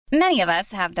Many of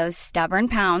us have those stubborn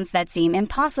pounds that seem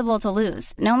impossible to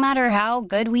lose, no matter how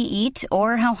good we eat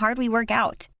or how hard we work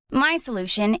out. My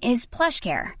solution is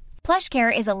PlushCare.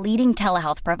 PlushCare is a leading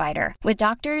telehealth provider with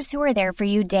doctors who are there for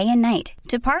you day and night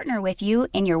to partner with you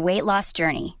in your weight loss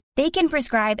journey. They can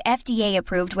prescribe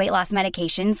FDA-approved weight loss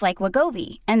medications like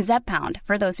Wegovy and Zepbound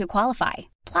for those who qualify.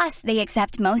 Plus, they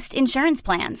accept most insurance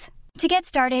plans. To get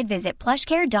started, visit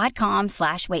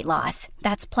plushcare.com/weightloss.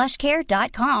 That's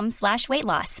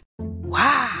plushcare.com/weightloss.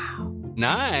 Wow.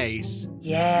 Nice.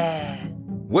 Yeah.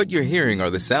 What you're hearing are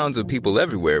the sounds of people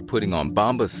everywhere putting on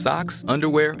Bombas socks,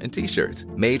 underwear, and T-shirts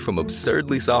made from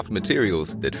absurdly soft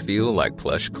materials that feel like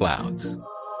plush clouds.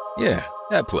 Yeah,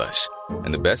 that plush.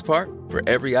 And the best part? For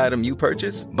every item you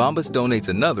purchase, Bombas donates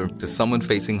another to someone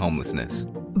facing homelessness.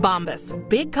 Bombas.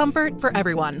 Big comfort for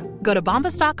everyone. Go to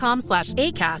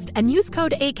bombas.com/ACAST and use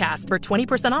code ACAST for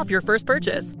 20% off your first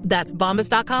purchase. That's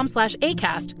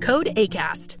bombas.com/ACAST. Code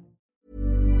ACAST.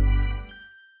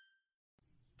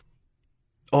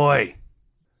 Oi!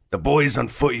 The boys on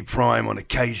Footy Prime on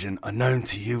occasion are known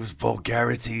to use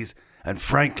vulgarities and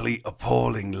frankly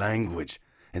appalling language,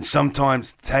 and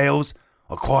sometimes tales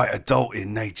are quite adult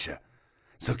in nature.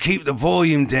 So keep the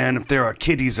volume down if there are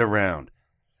kiddies around.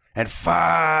 And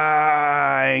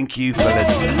thank you for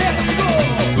listening. Let's go!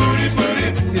 Booty,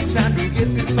 booty, it's time to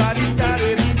get this party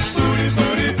started. Booty,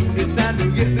 booty, it's time to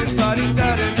get this party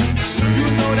started. You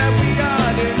know that we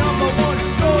are the number one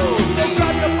show. So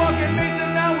grab your fucking mates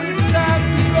and now it's time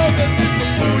to go. 'Cause it's the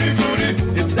booty,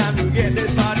 booty, it's time to get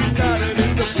this party started.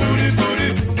 It's the booty,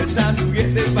 booty, it's time to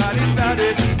get this party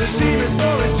started. The team is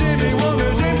Doris, Jimmy,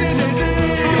 Woman, Jimmy,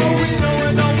 Jay. Oh, we know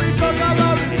and all we talk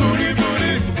about is booty,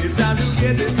 booty, it's time to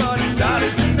get this party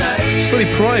started tonight. It's Footy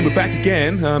Prime. We're back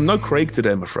again. No Craig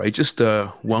today, I'm afraid. Just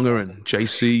Wonga and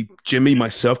JC, Jimmy,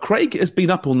 myself. Craig has been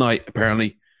up all night,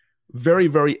 apparently. Very,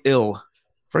 very ill.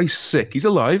 Very sick. He's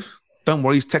alive. Don't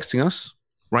worry, he's texting us.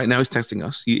 Right now he's texting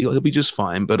us. He'll be just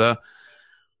fine. But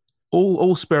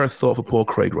all spare a thought for poor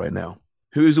Craig right now,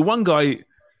 who is the one guy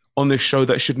on this show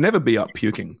that should never be up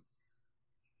puking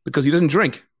because he doesn't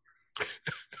drink.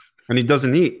 And he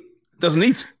doesn't eat. Doesn't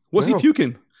eat. What's he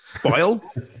puking? Bile?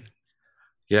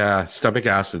 Yeah, stomach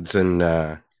acids and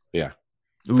that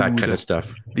kind of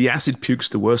stuff. The acid puke's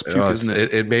the worst puke, isn't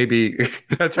it? It may be.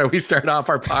 That's how we start off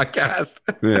our podcast.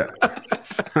 Yeah.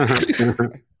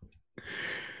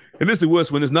 It is the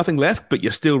worst when there's nothing left, but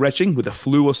you're still retching with a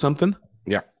flu or something.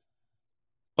 Yeah.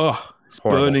 Oh, it's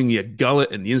Horrible. burning your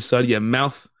gullet and the inside of your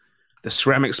mouth. The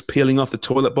ceramics peeling off the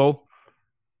toilet bowl.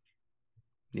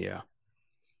 Yeah.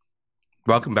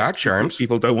 Welcome back, Sharms.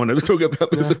 People don't want to talk about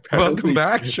this. Welcome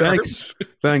back, Sharms.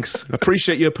 Thanks.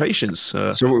 Appreciate your patience.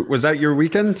 So was that your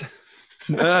weekend?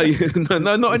 No,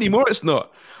 not anymore. It's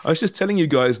not. I was just telling you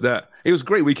guys that it was a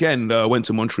great weekend. I went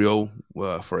to Montreal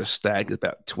for a stag,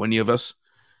 about 20 of us.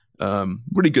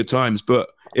 Really good times, but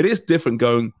it is different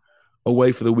going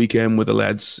away for the weekend with the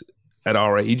lads at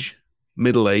our age,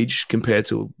 middle age, compared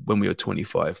to when we were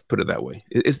 25, put it that way.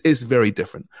 It's very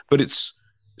different, but it's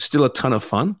still a ton of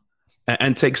fun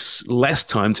and takes less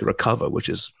time to recover, which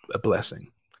is a blessing.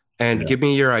 And give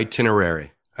me your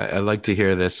itinerary. I'd like to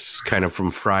hear this kind of from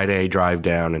Friday, drive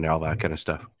down and all that kind of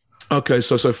stuff. Okay,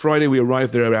 so Friday we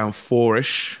arrived there around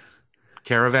 4-ish.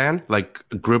 Caravan? Like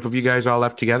a group of you guys all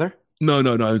left together?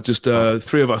 No. Just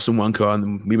three of us in one car,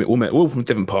 and we met all from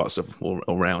different parts of all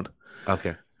around.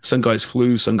 Okay. Some guys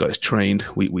flew, some guys trained.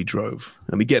 We drove.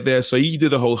 And we get there. So you do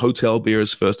the whole hotel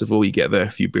beers first of all. You get there,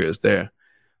 a few beers there.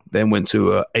 Then went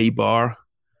to a bar.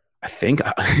 I think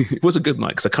it was a good night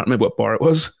because I can't remember what bar it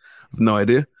was. I have no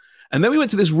idea. And then we went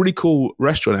to this really cool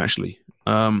restaurant, actually.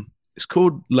 It's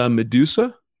called La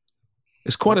Medusa.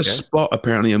 It's quite a spot,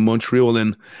 apparently, in Montreal.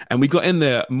 And we got in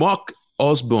there. Mark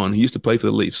Osborne, he used to play for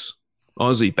the Leafs.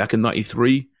 Aussie, back in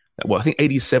 93. Well, I think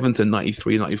 87 to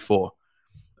 93, 94.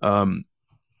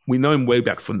 We know him way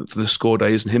back from the score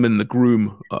days, and him and the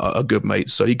groom are good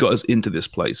mates. So he got us into this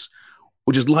place,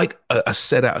 which is like a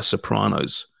set out of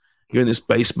Sopranos. You're in this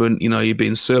basement, you're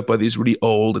being served by these really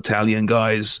old Italian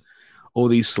guys, all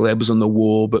these celebs on the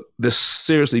wall, but there's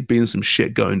seriously been some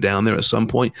shit going down there at some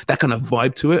point. That kind of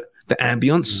vibe to it, the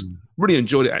ambience. Really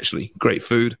enjoyed it, actually. Great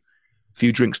food, a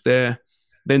few drinks there,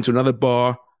 then to another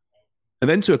bar, and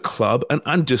then to a club. And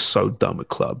I'm just so done with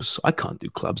clubs. I can't do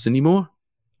clubs anymore.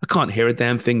 I can't hear a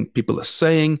damn thing people are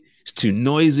saying. It's too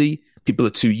noisy. People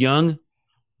are too young.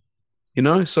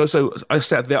 So I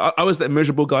sat there. I was that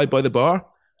miserable guy by the bar.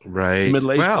 Right.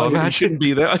 Middle-aged Well, guy. You shouldn't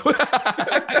be there.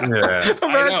 Yeah.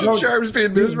 Imagine Sharms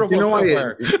being miserable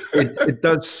somewhere. It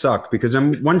does suck because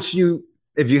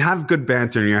if you have good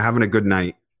banter and you're having a good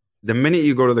night, the minute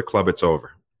you go to the club, it's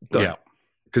over. Done. Yeah.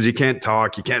 because you can't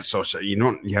talk, you can't social,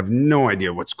 you have no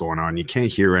idea what's going on, you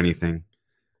can't hear anything.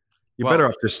 You're better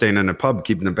off just staying in a pub,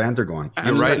 keeping the banter going.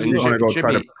 You're right. You want to go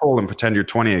try to pull and pretend you're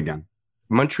 20 again.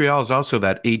 Montreal is also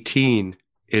that 18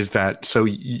 is that, so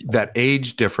that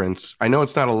age difference. I know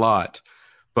it's not a lot,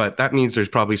 but that means there's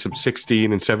probably some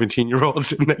 16 and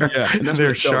 17-year-olds in there. Yeah, and and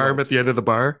there's charm at the end of the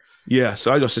bar. Yeah,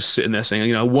 so I was just sitting there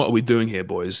saying, what are we doing here,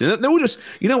 boys? And they were just,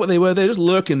 what they were? They're just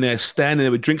lurking there, standing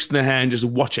there with drinks in their hand, just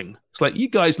watching. It's like, you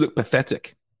guys look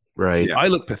pathetic. Right. I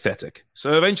look pathetic.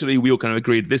 So eventually we all kind of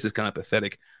agreed this is kind of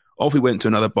pathetic. Off we went to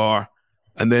another bar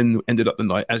and then ended up the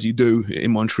night, as you do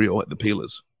in Montreal, at the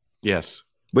Peelers. Yes.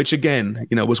 Which again,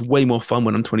 was way more fun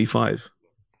when I'm 25.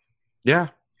 Yeah.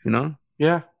 But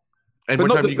Yeah. And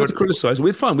what time did you go to criticize? We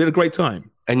had fun. We had a great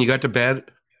time. And you got to bed?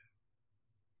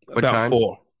 About time?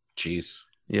 4. Jeez.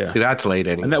 Yeah. See, that's late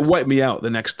anyway. And that wiped me out the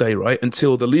next day, right?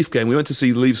 Until the Leaf game. We went to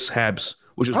see Leafs Habs,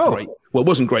 which was great. Well, it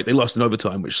wasn't great. They lost in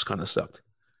overtime, which kind of sucked.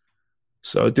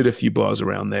 So I did a few bars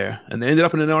around there, and they ended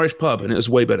up in an Irish pub, and it was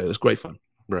way better. It was great fun.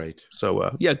 Right.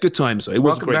 So, good times. It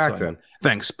was a great back, time. then.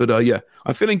 Thanks. But,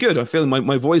 I'm feeling good. I'm feeling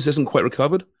my voice hasn't quite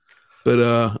recovered,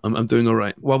 but I'm doing all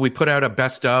right. Well, we put out a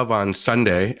best of on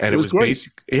Sunday, and it was great.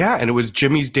 And it was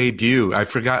Jimmy's debut. I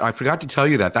forgot to tell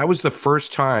you that. That was the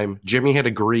first time Jimmy had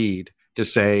agreed to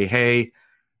say, hey,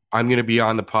 I'm going to be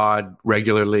on the pod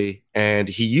regularly. And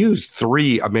he used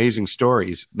 3 amazing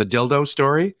stories: the dildo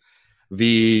story,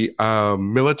 the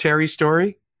military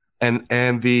story,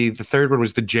 and the third one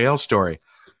was the jail story.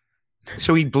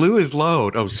 So he blew his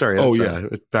load. Oh, sorry.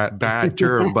 That bad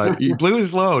term, but he blew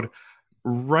his load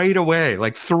right away.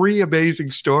 Like 3 amazing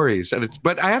stories.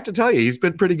 But I have to tell you, he's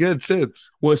been pretty good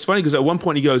since. Well, it's funny because at one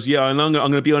point he goes, I'm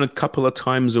going to be on a couple of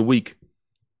times a week.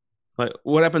 Like,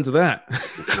 what happened to that?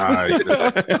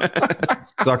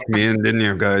 Sucked me in, didn't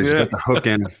you guys? Yeah. You got the hook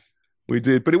in. We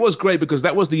did. But it was great because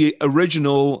that was the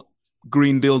original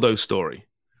green dildo story,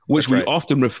 which we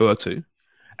often refer to.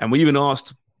 And we even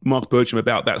asked Mark Bertram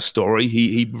about that story.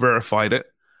 He verified it.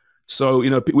 So,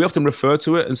 we often refer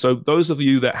to it. And so those of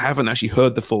you that haven't actually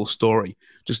heard the full story,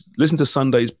 just listen to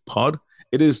Sunday's pod.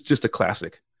 It is just a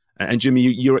classic. And Jimmy,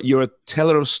 you're a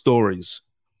teller of stories.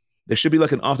 There should be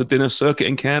like an after-dinner circuit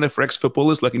in Canada for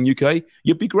ex-footballers, like in UK.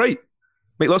 You'd be great.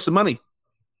 Make lots of money.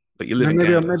 But you live in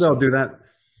Canada. Maybe I'll do that.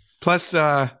 Plus,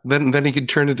 then he could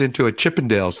turn it into a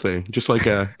Chippendales thing, just like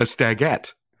a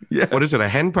stagette. Yeah. What is it, a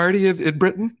hen party in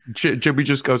Britain? Jimmy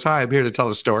just goes, hi, I'm here to tell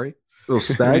a story. Little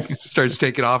stag. He starts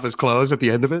taking off his clothes at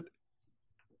the end of it.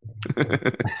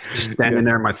 Just standing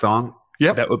there in my thong.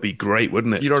 Yep. That would be great,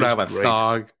 wouldn't it? You don't have a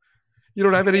thong. You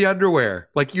don't have any underwear.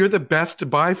 Like, you're the best to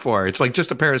buy for. It's like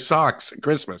just a pair of socks at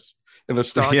Christmas in the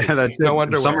stocking. Yeah, that's no it.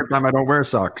 underwear. Summertime, I don't wear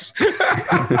socks.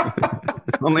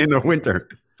 Only in the winter.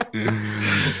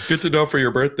 Good to know for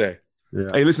your birthday. Yeah.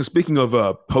 Hey, listen, speaking of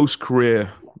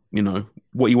post-career,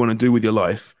 what you want to do with your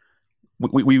life,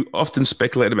 we often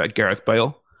speculate about Gareth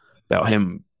Bale, about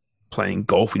him playing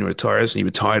golf when he retires. And he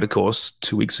retired, of course,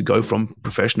 2 weeks ago from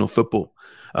professional football.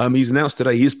 He's announced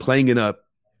today he's playing in a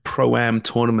Pro-Am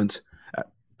tournament at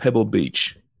Pebble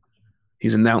Beach.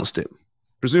 He's announced it,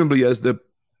 presumably as the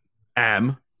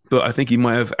Am, but I think he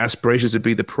might have aspirations to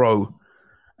be the Pro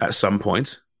at some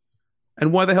point.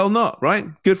 And why the hell not, right?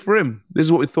 Good for him. This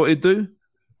is what we thought he'd do.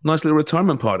 Nice little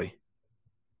retirement party.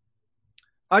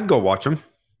 I'd go watch him.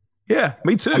 Yeah,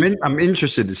 me too. I'm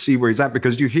interested to see where he's at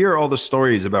because you hear all the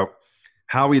stories about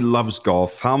how he loves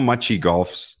golf, how much he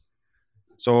golfs.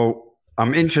 So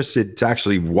I'm interested to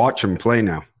actually watch him play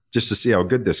now, just to see how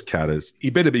good this cat is. He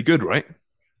better be good, right?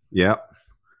 Yeah.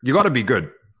 You got to be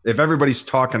good. If everybody's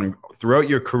talking throughout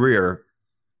your career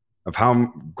of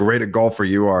how great a golfer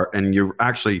you are, and you're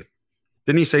actually,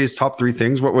 didn't he say his top 3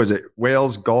 things? What was it?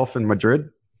 Wales, golf, and Madrid?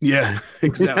 Yeah,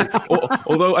 exactly.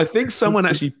 Although I think someone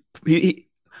actually,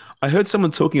 I heard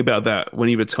someone talking about that when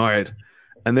he retired,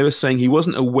 and they were saying he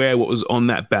wasn't aware what was on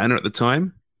that banner at the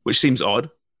time, which seems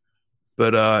odd.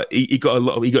 But he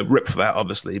got ripped for that,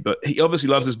 obviously. But he obviously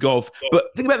loves his golf. But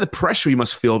think about the pressure he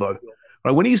must feel, though.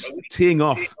 Right, when he's teeing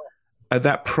off at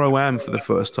that Pro-Am for the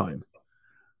first time.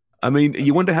 I mean,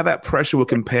 you wonder how that pressure will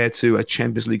compare to a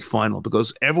Champions League final,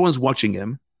 because everyone's watching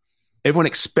him. Everyone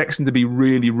expects him to be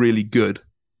really, really good.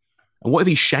 And what if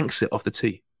he shanks it off the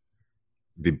tee?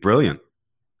 It'd be brilliant.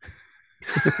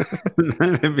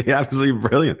 It'd be absolutely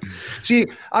brilliant. See,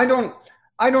 I don't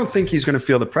think he's going to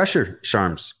feel the pressure,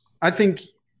 Sharms. I think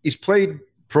he's played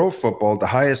pro football at the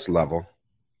highest level.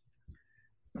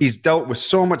 He's dealt with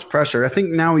so much pressure. I think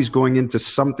now he's going into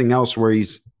something else where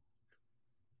he's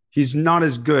not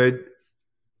as good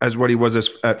as what he was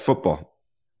at football.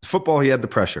 Football, he had the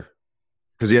pressure.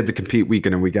 because he had to compete week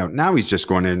in and week out. Now he's just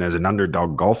going in as an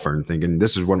underdog golfer and thinking,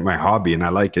 this is what my hobby and I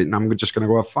like it and I'm just going to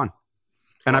go have fun.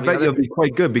 And I bet he'll be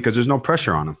quite good because there's no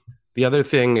pressure on him. The other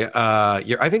thing,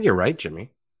 I think you're right,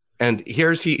 Jimmy. And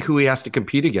here's who he has to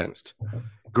compete against.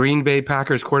 Green Bay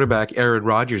Packers quarterback Aaron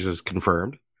Rodgers is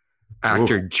confirmed.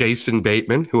 Actor Jason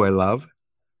Bateman, who I love.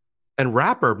 And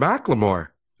rapper Macklemore,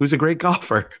 who's a great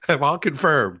golfer, have all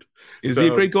confirmed. Is he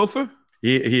a great golfer?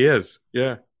 He is,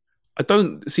 yeah. I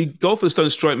don't see golfers don't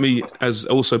strike me as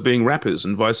also being rappers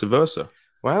and vice versa.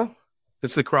 Well,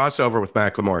 it's the crossover with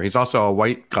Macklemore. He's also a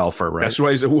white golfer, right? That's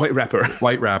right. He's a white rapper.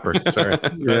 White rapper. Sorry.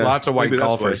 Lots of white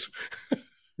golfers.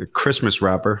 A Christmas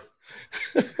rapper.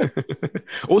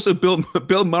 Also,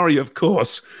 Bill Murray, of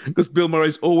course, because Bill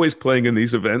Murray's always playing in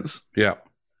these events. Yeah.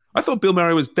 I thought Bill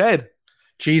Murray was dead.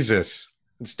 Jesus.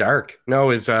 It's dark.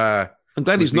 No, I'm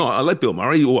glad he's not. I like Bill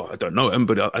Murray. Well, I don't know him,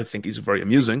 but I think he's very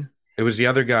amusing. It was the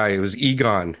other guy. It was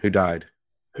Egon who died.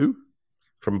 Who?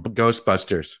 From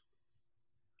Ghostbusters.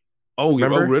 Oh,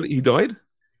 really? He died?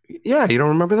 Yeah, you don't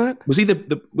remember that? Was he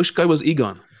the which guy was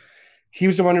Egon? He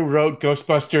was the one who wrote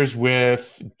Ghostbusters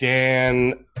with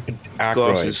Dan Aykroyd.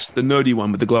 Glasses, the nerdy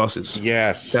one with the glasses.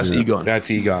 Yes. That's Egon.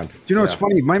 That's Egon. Do you know what's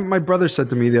funny? My brother said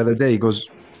to me the other day, he goes,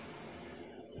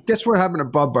 guess what happened to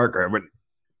Bob Barker? I went,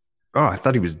 oh, I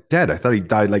thought he was dead. I thought he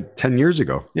died like 10 years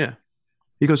ago. Yeah.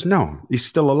 He goes, no, he's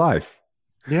still alive.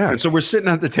 Yeah. And so we're sitting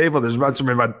at the table. There's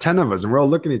about 10 of us, and we're all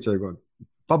looking at each other going,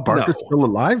 Bob Barker's still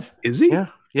alive? Is he? Yeah.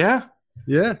 Yeah.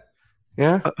 Yeah.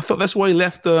 Yeah. I thought that's why he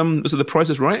left. Was it The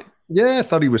Price is Right? Yeah, I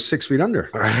thought he was 6 feet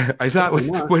under. I thought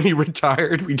when he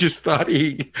retired, we just thought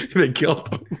they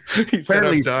killed him. He said,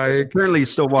 I'm dying. Apparently,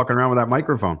 he's still walking around with that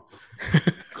microphone.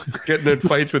 Getting in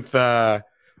fights with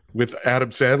Adam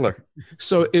Sandler.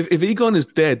 So if Egon is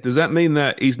dead, does that mean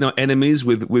that he's not enemies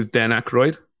with Dan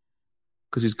Aykroyd?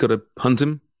 Because he's got to hunt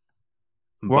him?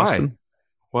 Why?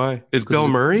 Why? Is Bill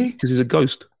Murray? Because he's a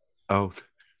ghost. Oh.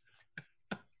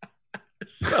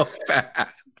 So bad.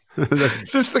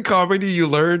 Is this the comedy you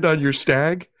learned on your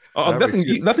stag? Oh,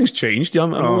 nothing's changed.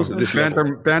 I'm always at this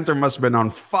Banter must have been on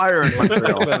fire in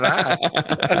Montreal.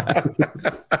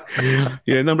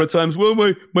 Yeah, a number of times. Well,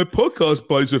 my podcast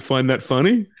buddies would find that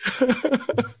funny.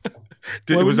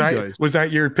 Was that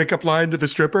your pickup line to the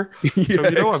stripper? Yeah,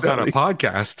 so I've got a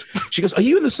podcast. She goes, "Are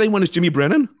you in the same one as Jimmy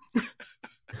Brennan?"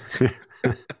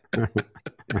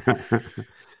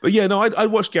 But yeah, no, I'd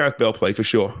watch Gareth Bale play for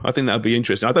sure. I think that would be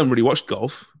interesting. I don't really watch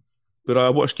golf, but I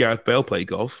watched Gareth Bale play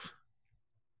golf.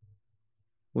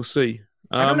 We'll see.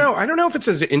 I don't know. I don't know if it's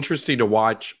as interesting to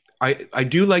watch. I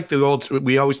do like the old.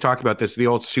 We always talk about this. The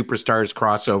old superstars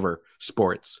crossover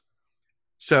sports.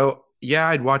 So yeah,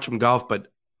 I'd watch them golf,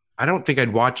 but I don't think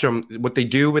I'd watch them. What they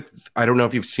do with, I don't know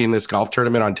if you've seen this golf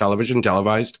tournament on television,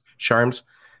 televised, Sharms.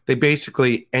 They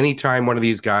basically, anytime one of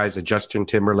these guys, a Justin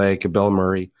Timberlake, a Bill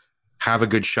Murray, have a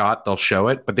good shot, they'll show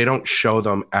it, but they don't show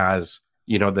them as,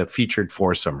 the featured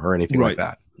foursome or anything like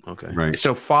that. Okay. Right.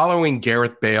 So following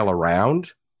Gareth Bale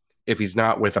around, if he's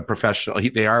not with a professional,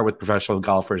 they are with professional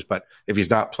golfers, but if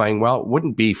he's not playing well, it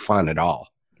wouldn't be fun at all.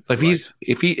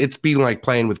 It's being like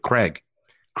playing with Craig.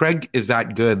 Craig is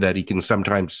that good that he can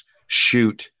sometimes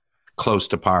shoot close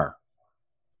to par.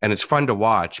 And it's fun to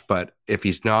watch, but if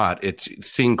he's not, it's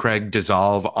seeing Craig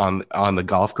dissolve on the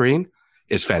golf green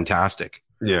is fantastic.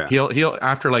 Yeah. He'll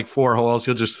after like 4 holes,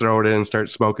 he'll just throw it in and start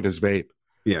smoking his vape.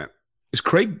 Yeah. Has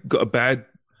Craig got a bad,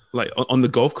 on the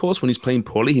golf course when he's playing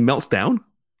poorly, he melts down?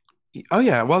 Oh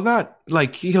yeah. Well, not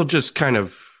like he'll just kind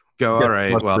of go, all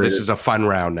right, well, this is a fun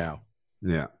round now.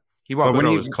 Yeah. He won't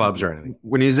throw his clubs or anything.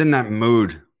 When he's in that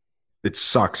mood, it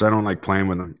sucks. I don't like playing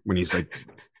with him when he's like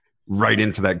right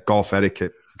into that golf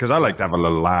etiquette. Because I like to have a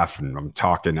little laugh and I'm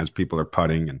talking as people are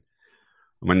putting, and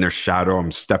when they're shadow,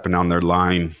 I'm stepping on their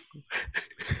line,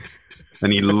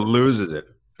 and he loses it.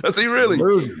 Does he really?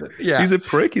 Yeah, he's a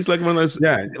prick. He's like one of those.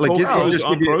 Yeah, like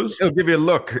he'll give you a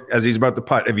look as he's about to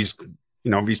putt. If he's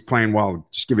playing well,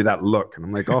 just give you that look, and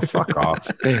I'm like, oh, fuck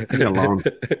off, leave me alone.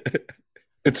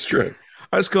 It's true.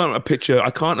 I just can't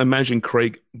I can't imagine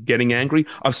Craig getting angry.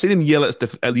 I've seen him yell at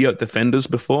defenders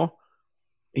before.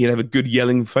 He'd have a good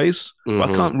yelling face. But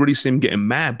I can't really see him getting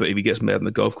mad, but if he gets mad on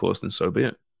the golf course, then so be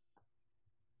it.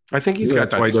 I think he's got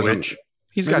that switch.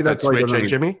 He's got that switch,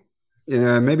 Jimmy?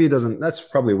 Yeah, maybe he doesn't. That's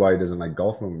probably why he doesn't like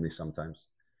golfing with me sometimes.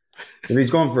 If he's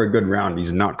going for a good round,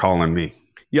 he's not calling me.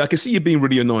 Yeah, I can see you being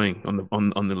really annoying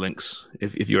on the links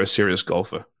if you're a serious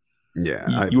golfer.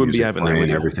 Yeah, you wouldn't be having that with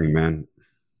everything, man.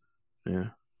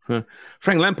 Yeah.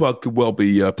 Frank Lampard could well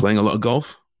be playing a lot of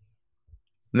golf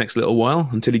next little while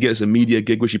until he gets a media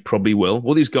gig, which he probably will.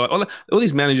 All these guys, all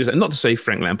these managers, and not to say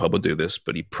Frank Lampard will do this,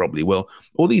 but he probably will.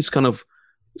 All these kind of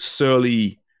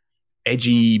surly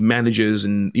edgy managers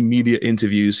and media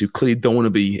interviews who clearly don't want to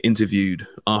be interviewed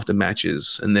after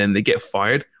matches, and then they get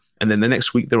fired, and then the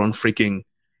next week they're on freaking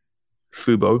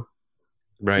Fubo,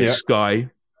 Right. Sky.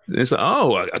 And it's like,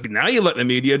 oh, now you let the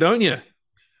media, don't you?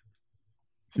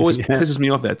 Always pisses me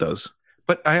off, that does.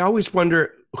 But I always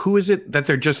wonder, who is it that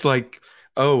they're just like,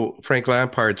 oh, Frank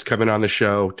Lampard's coming on the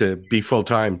show to be full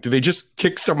time? Do they just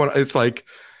kick someone? It's like,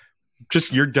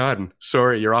 just you're done.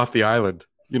 Sorry, you're off the island.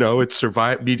 You know, it's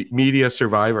media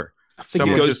survivor. I think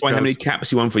it goes by how many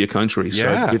caps you won for your country.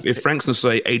 So if Frank's going to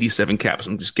say 87 caps,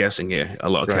 I'm just guessing here, a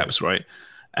lot of caps, right?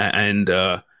 And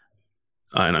I'm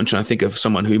trying to think of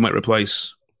someone who he might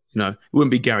replace. You know, it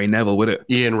wouldn't be Gary Neville, would it?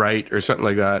 Ian Wright or something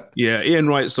like that. Yeah, Ian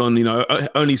Wright's on,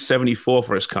 only 74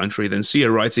 for his country. Then see you,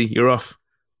 Wrighty, you're off.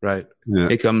 Right. Yeah.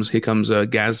 Here comes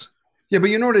Gaz. Yeah, but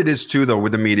you know what it is too, though,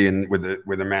 with the media and with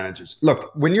the managers.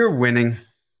 Look, when you're winning,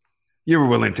 you're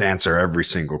willing to answer every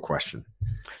single question.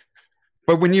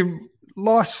 But when you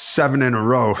lost 7 in a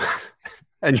row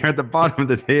and you're at the bottom of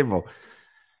the table,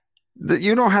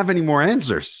 you don't have any more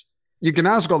answers. You can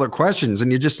ask all the questions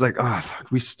and you're just like, oh,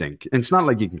 fuck, we stink. And it's not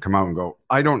like you can come out and go,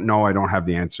 I don't know. I don't have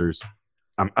the answers.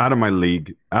 I'm out of my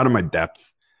league, out of my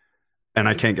depth, and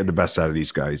I can't get the best out of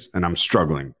these guys. And I'm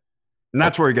struggling. And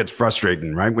that's where it gets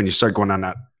frustrating, right? When you start going on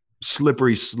that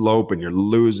slippery slope and you're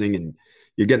losing and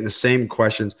you're getting the same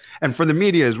questions. And for the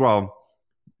media as well,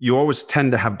 you always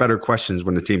tend to have better questions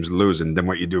when the team's losing than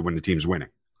what you do when the team's winning.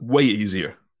 Way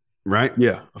easier. Right?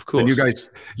 Yeah, of course. And you guys,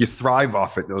 you thrive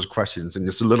off it, those questions, and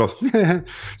just a little,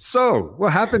 so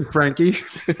what happened, Frankie?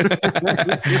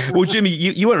 Well, Jimmy,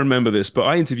 you won't remember this, but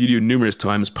I interviewed you numerous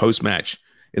times post-match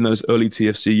in those early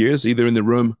TFC years, either in the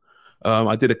room.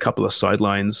 I did a couple of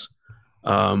sidelines.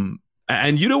 And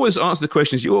you'd always answer the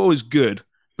questions. You're always good,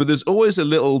 but there's always a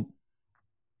little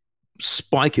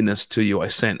spikiness to you, I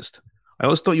sensed. I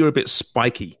always thought you were a bit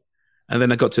spiky. And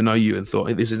then I got to know you and thought,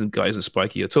 hey, this guy isn't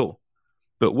spiky at all.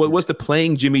 But was the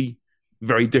playing Jimmy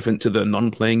very different to the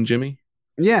non-playing Jimmy?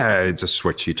 Yeah, it's a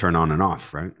switch you turn on and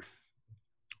off, right?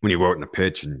 When you go out in the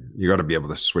pitch, and you got to be able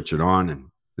to switch it on,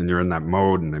 and then you're in that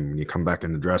mode, and then when you come back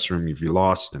in the dressing room, if you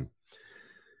lost, and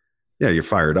yeah, you're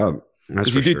fired up.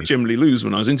 Because you did generally lose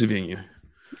when I was interviewing you.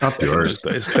 Up yours.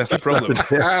 That's the problem.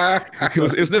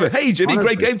 It was never, hey, Jimmy,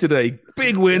 great game today.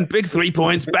 Big win, big 3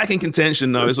 points, back in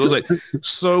contention. No, it's always like,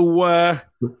 so,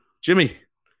 Jimmy,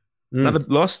 another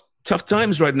loss? Tough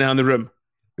times right now in the room.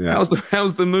 Yeah.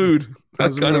 How's the mood?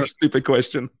 That's kind of a stupid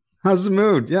question. How's the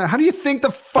mood? Yeah. How do you think the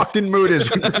fucking mood is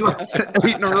when it's lost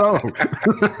 8 in a row?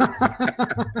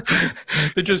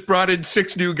 They just brought in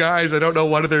 6 new guys. I don't know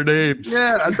one of their names.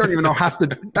 Yeah, I don't even know half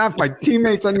my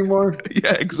teammates anymore.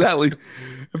 Yeah, exactly.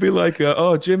 I'd be like,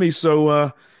 oh, Jimmy,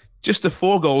 so just the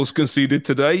 4 goals conceded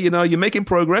today. You're making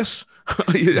progress.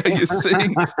 Are you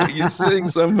seeing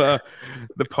some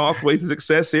the pathway to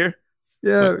success here?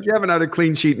 Yeah, you haven't had a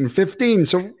clean sheet in 15,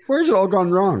 so where's it all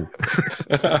gone wrong?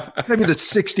 Maybe the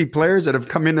 60 players that have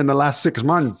come in the last 6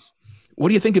 months. What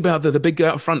do you think about the big guy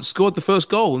up front scored the first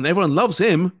goal, and everyone loves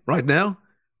him right now?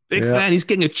 Big fan. He's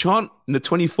getting a chant in the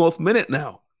 24th minute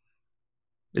now.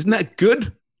 Isn't that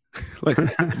good?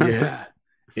 Yeah,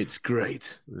 it's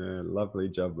great. Yeah, lovely,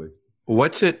 jubbly.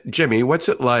 What's it, Jimmy? What's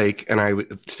it like? And I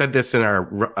said this in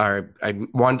our I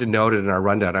wanted to note it in our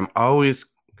rundown. I'm always,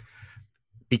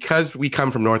 because we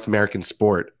come from North American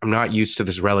sport, I'm not used to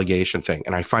this relegation thing.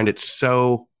 And I find it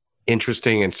so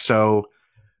interesting and so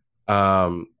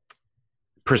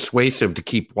persuasive to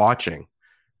keep watching.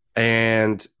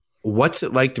 And what's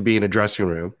it like to be in a dressing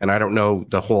room? And I don't know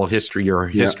the whole history,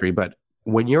 but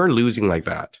when you're losing like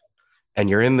that and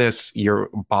you're in this, you're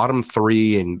bottom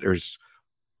 3 and there's,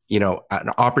 an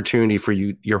opportunity for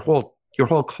your whole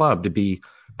club to be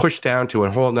pushed down to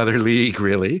a whole nother league,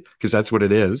 really, because that's what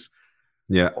it is.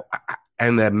 Yeah.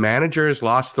 And the manager has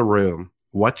lost the room.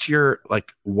 How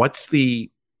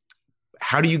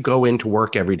do you go into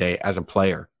work every day as a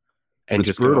player? And it's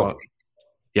just brutal.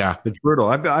 Yeah. It's brutal.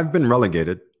 I've been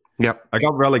relegated. Yep. I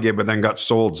got relegated, but then got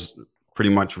sold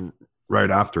pretty much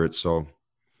right after it. So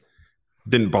it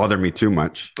didn't bother me too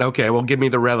much. Okay. Well, give me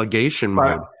the relegation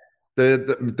mode.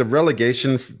 The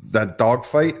relegation, that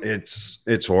dogfight,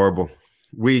 it's horrible.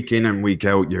 Week in and week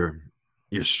out, you're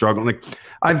struggling. Like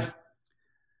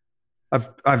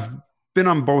I've been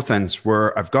on both ends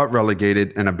where I've got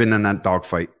relegated and I've been in that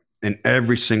dogfight, and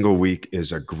every single week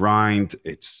is a grind.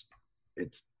 It's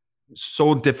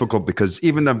so difficult because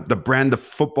even the brand of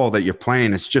football that you're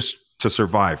playing is just to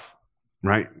survive,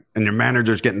 right? And your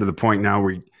manager's getting to the point now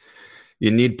where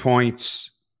you need points.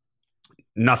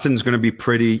 Nothing's going to be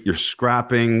pretty. You're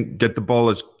scrapping. Get the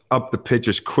ball up the pitch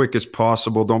as quick as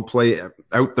possible. Don't play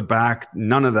out the back.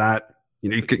 None of that.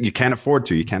 you can't afford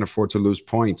to. You can't afford to lose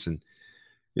points. And,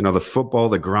 the football,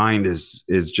 the grind is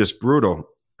just brutal.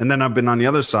 And then I've been on the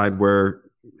other side where,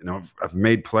 I've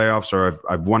made playoffs or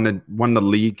I've won the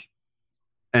league.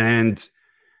 And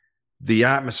the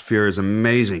atmosphere is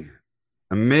amazing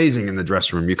in the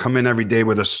dressing room. You come in every day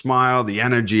with a smile, the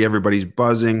energy, everybody's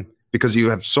buzzing because you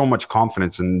have so much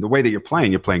confidence in the way that you're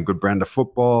playing. You're playing good brand of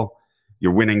football.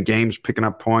 You're winning games, picking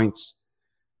up points.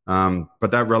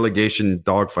 But that relegation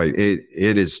dogfight,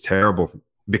 it is terrible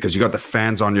because you got the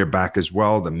fans on your back as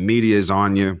well. The media is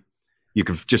on you. You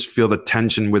can just feel the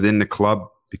tension within the club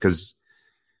because,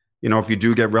 if you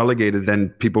do get relegated, then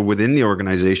people within the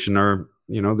organization are,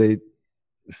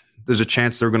 there's a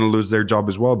chance they're going to lose their job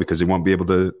as well because they won't be able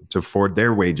to afford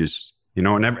their wages,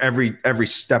 and every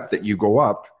step that you go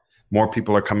up, more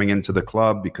people are coming into the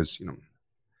club because,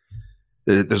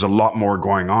 there's a lot more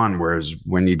going on. Whereas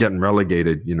when you're getting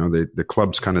relegated, the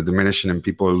club's kind of diminishing and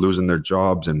people are losing their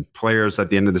jobs and players at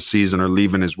the end of the season are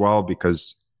leaving as well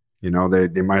because, they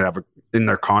might have in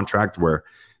their contract where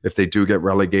if they do get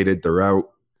relegated, they're out.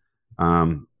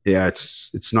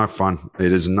 It's not fun.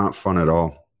 It is not fun at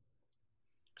all.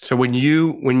 So when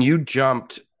you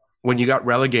got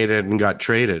relegated and got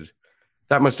traded,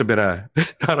 that must have been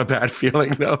not a bad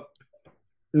feeling though.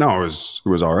 No, it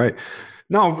was all right.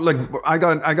 No, like I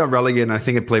got relegated and I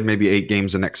think I played maybe 8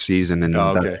 games the next season. And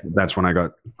that's when I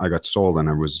got sold and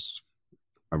I was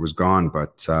gone.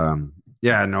 But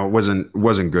no, it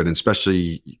wasn't good. And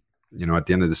especially, at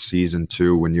the end of the season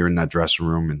too, when you're in that dressing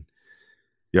room and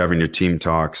you're having your team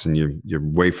talks and you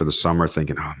wait for the summer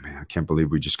thinking, oh man, I can't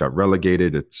believe we just got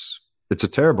relegated. It's a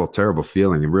terrible, terrible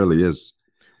feeling. It really is.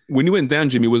 When you went down,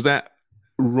 Jimmy, was that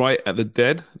right at the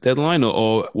deadline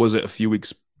or was it a few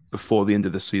weeks before the end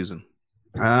of the season?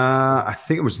 I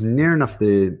think it was near enough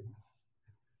the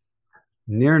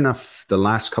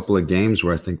last couple of games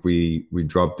where I think we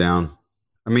dropped down.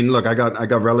 I mean, look, I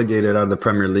got relegated out of the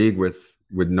Premier League with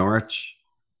Norwich,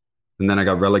 and then I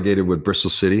got relegated with Bristol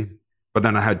City. But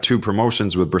then I had 2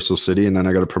 promotions with Bristol City, and then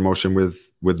I got a promotion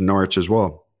with Norwich as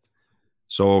well.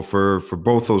 So for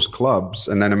both those clubs,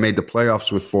 and then I made the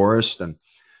playoffs with Forest, and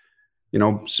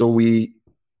so I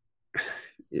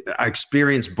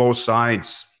experienced both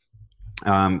sides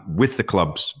with the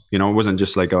clubs. It wasn't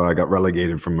just like, oh, I got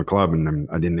relegated from a club and then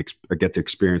I didn't get to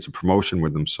experience a promotion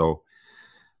with them. So,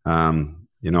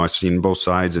 I've seen both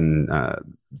sides and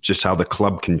just how the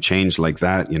club can change like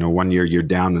that. One year you're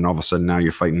down and all of a sudden now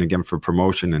you're fighting again for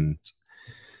promotion. And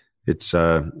it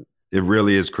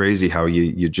really is crazy how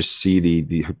you just see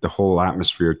the whole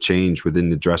atmosphere change within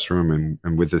the dressing room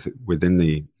and within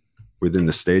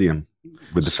the stadium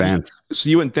with the fans. So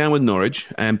you went down with Norwich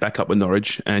and back up with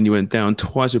Norwich, and you went down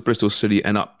twice with Bristol City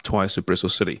and up twice with Bristol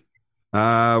City.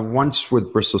 Once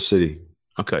with Bristol City.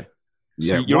 Okay.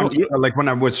 So yeah. Like when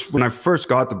I first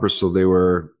got to Bristol,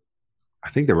 I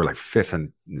think they were like 5th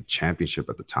in the championship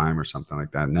at the time or something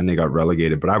like that. And then they got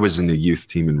relegated, but I was in the youth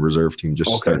team and reserve team,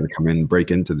 just starting to come in and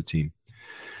break into the team.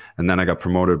 And then I got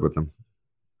promoted with them.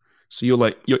 So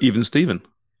you're even Steven.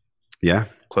 Yeah.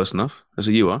 Close enough. That's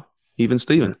who you are. Even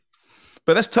Steven.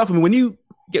 But that's tough. I mean, when you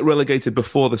get relegated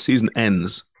before the season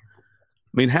ends,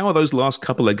 I mean, how are those last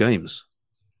couple of games?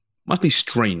 Must be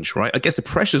strange, right? I guess the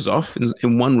pressure's off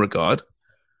in one regard.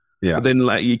 Yeah. But then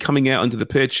you're coming out onto the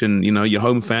pitch and, your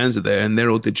home fans are there and they're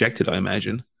all dejected, I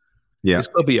imagine. Yeah. It's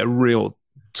got to be a real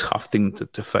tough thing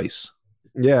to face.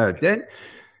 Yeah. Then,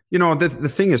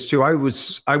 the thing is too, I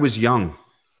was young.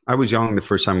 I was young the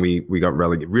first time we got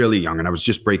relegated, really young, and I was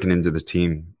just breaking into the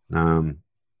team.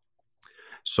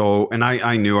 So, and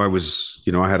I knew I was,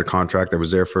 I had a contract. I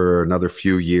was there for another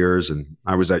few years, and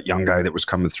I was that young guy that was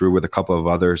coming through with a couple of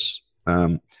others.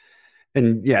 And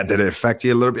yeah, did it affect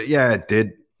you a little bit? Yeah, it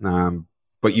did.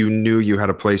 But you knew you had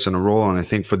a place and a role. And I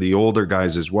think for the older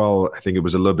guys as well, I think it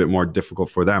was a little bit more difficult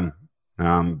for them.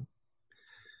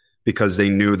 Because they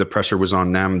knew the pressure was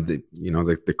on them.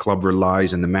 The club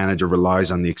relies and the manager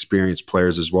relies on the experienced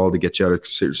players as well to get you out of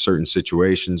certain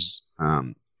situations,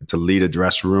 to lead a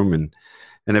dressing room.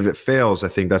 And if it fails, I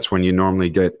think that's when you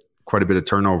normally get quite a bit of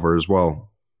turnover as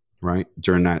well, right?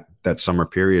 During that summer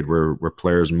period where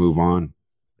players move on.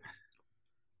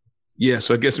 Yeah,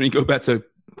 so I guess when you go back to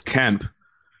camp,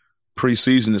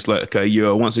 pre-season, it's like, okay,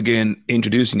 you're once again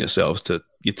introducing yourselves to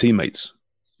your teammates,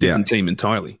 different team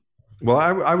entirely. Well,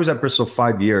 I was at Bristol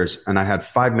 5 years, and I had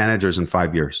 5 managers in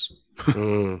 5 years.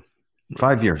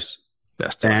 5 years.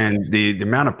 That's tough. And the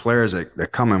amount of players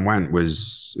that come and went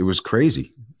was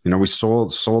crazy. We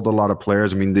sold a lot of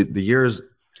players. I mean, the years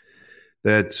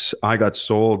that I got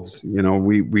sold,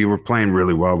 we were playing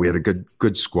really well. We had a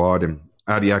good squad, and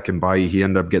Adi Akinbaye, he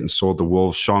ended up getting sold to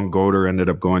Wolves. Sean Goder ended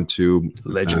up going to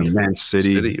Legend. Man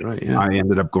City. Right, yeah. I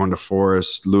ended up going to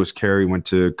Forest. Lewis Carey went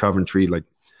to Coventry. Like,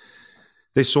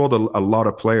 they sold a lot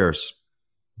of players.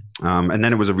 And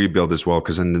then it was a rebuild as well,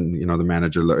 because then, you know, the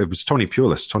manager, it was Tony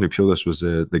Pulis. Tony Pulis was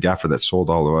the gaffer that sold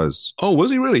all of us. Oh, was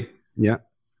he really? Yeah.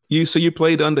 So you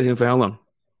played under him for how long?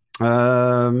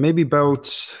 Maybe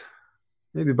about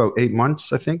 8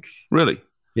 months, I think. Really?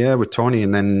 Yeah, with Tony.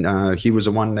 And then he was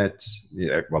the one that,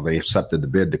 they accepted the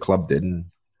bid. The club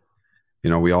didn't. You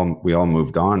know, we all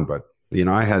moved on. But, you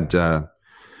know, I had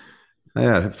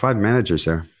 5 managers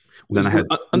there. Then I had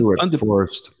 2 at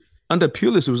Forest. Under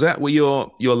Pulis, was that where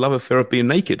your love affair of being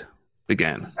naked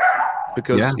began?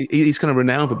 Because he's kind of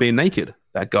renowned for being naked,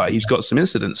 that guy. He's got some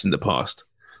incidents in the past.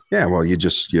 Yeah, well, you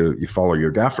follow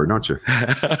your gaffer, don't you?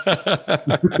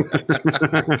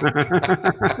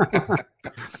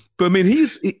 But I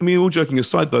mean, all joking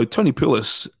aside, though, Tony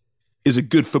Pulis is a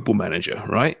good football manager,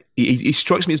 right? He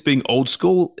strikes me as being old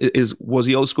school. Was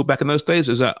he old school back in those days?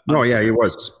 Is that? No, yeah, he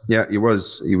was. Yeah, he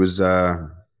was. He was.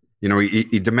 You know,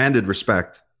 he demanded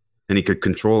respect, and he could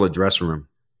control a dressing room.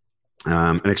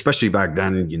 And especially back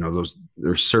then, you know,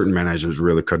 there's certain managers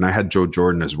really couldn't. I had Joe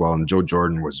Jordan as well, and Joe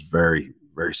Jordan was very,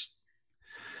 very,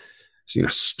 you know,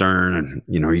 stern, and,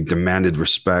 you know, he demanded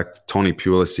respect. Tony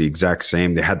Pulis, the exact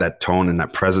same. They had that tone and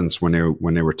that presence when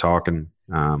they were talking.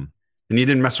 And he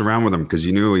didn't mess around with him, because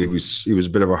you knew he was a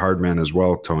bit of a hard man as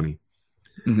well, Tony.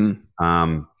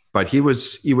 Mm-hmm. But he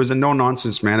was a no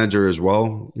nonsense manager as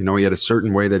well. You know, he had a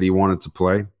certain way that he wanted to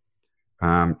play.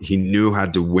 He knew how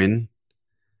to win.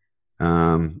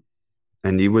 And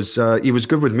he was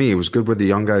good with me. He was good with the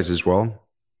young guys as well.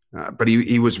 But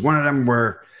he was one of them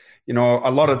where, you know,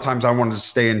 a lot of times I wanted to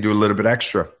stay and do a little bit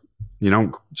extra, you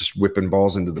know, just whipping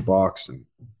balls into the box and,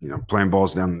 you know, playing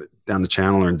balls down the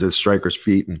channel or into the striker's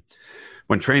feet. And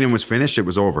when training was finished, it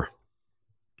was over.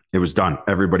 It was done.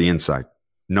 Everybody inside.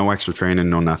 No extra training,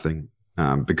 no nothing.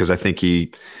 Because I think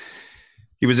he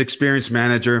was an experienced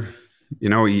manager. You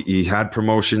know, he had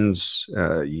promotions.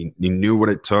 He knew what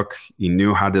it took. He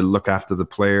knew how to look after the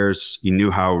players. He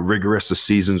knew how rigorous the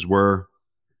seasons were.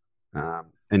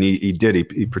 And he did.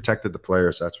 He protected the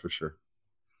players, that's for sure.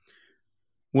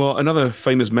 Well, another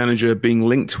famous manager being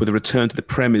linked with a return to the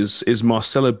Prem is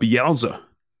Marcelo Bielsa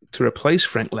to replace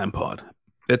Frank Lampard.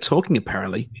 They're talking,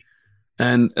 apparently.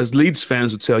 And as Leeds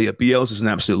fans would tell you, Bielsa is an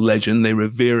absolute legend. They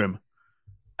revere him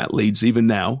at Leeds, even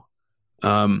now.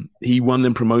 He won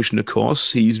them promotion, of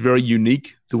course. He's very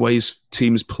unique, the way his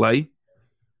teams play.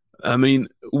 I mean,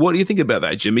 what do you think about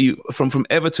that, Jimmy? From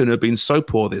Everton, who have been so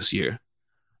poor this year, it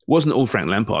wasn't all Frank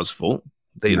Lampard's fault.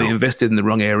 They invested in the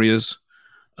wrong areas.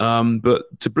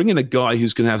 But to bring in a guy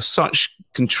who's going to have such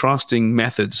contrasting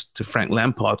methods to Frank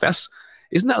Lampard,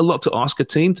 isn't that a lot to ask a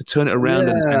team to turn it around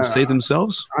and save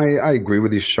themselves? I agree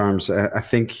with you, Sharms. I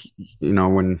think, you know,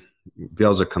 when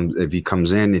Bielsa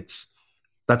comes in,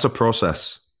 that's a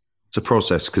process. It's a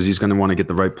process, because he's going to want to get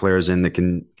the right players in that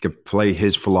can play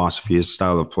his philosophy, his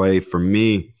style of play. For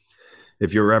me,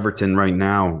 if you're Everton right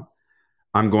now,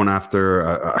 I'm going after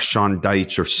a Sean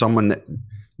Dyche or someone that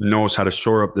knows how to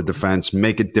shore up the defense,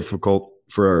 make it difficult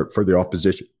for the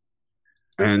opposition,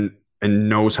 and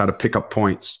knows how to pick up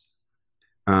points.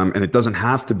 And it doesn't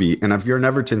have to be. And if you're an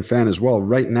Everton fan as well,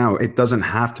 right now, it doesn't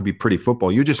have to be pretty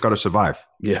football. You just got to survive.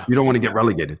 Yeah. You don't want to get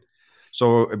relegated.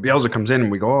 So Bielsa comes in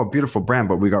and we go, oh, beautiful brand,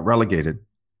 but we got relegated.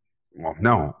 Well,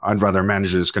 no, I'd rather a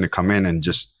manager that's going to come in and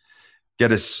just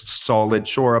get us solid,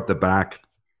 shore up the back,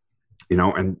 you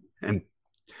know,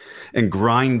 and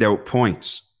grind out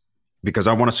points, because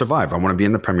I want to survive. I want to be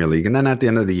in the Premier League. And then at the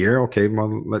end of the year, okay,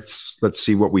 well, let's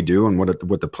see what we do and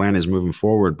what the plan is moving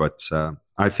forward. But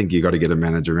I think you got to get a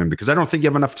manager in, because I don't think you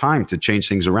have enough time to change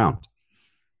things around.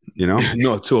 You know,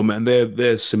 not at all, man.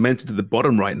 They're cemented to the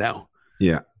bottom right now.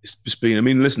 Yeah. It's just been, I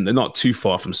mean, listen, they're not too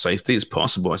far from safety. It's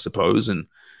possible, I suppose, and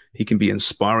he can be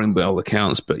inspiring by all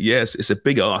accounts. But yes, it's a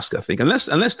big ask, I think. Unless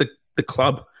the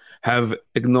club have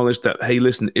acknowledged that, hey,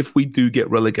 listen, if we do get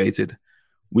relegated,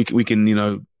 we can, you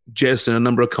know, jettison a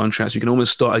number of contracts. We can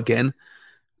almost start again.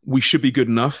 We should be good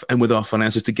enough, and with our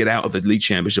finances, to get out of the league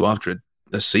championship after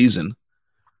a season,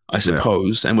 I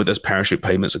suppose, and with those parachute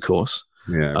payments, of course.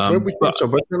 Yeah,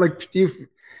 but like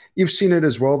you've seen it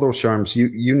as well, though, Sharms.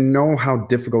 You know how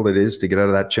difficult it is to get out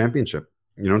of that championship.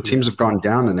 You know, teams have gone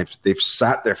down and they've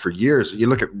sat there for years. You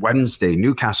look at Wednesday,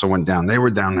 Newcastle went down. They were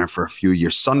down there for a few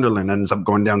years. Sunderland ends up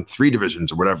going down 3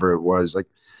 divisions or whatever it was. Like,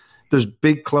 there's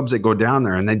big clubs that go down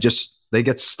there and they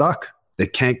get stuck. They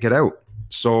can't get out.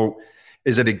 So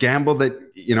is it a gamble that,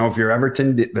 you know, if you're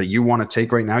Everton, that you want to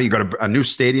take right now? You got a new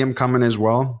stadium coming as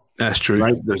well. That's true.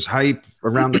 Right? There's hype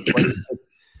around the place.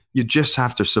 You just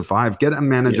have to survive. Get a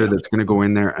manager that's going to go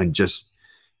in there and just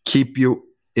keep you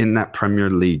in that Premier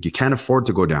League. You can't afford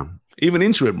to go down. Even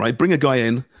interim, right? Bring a guy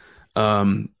in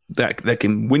that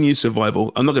can win you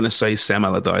survival. I'm not going to say Sam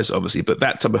Allardyce, obviously, but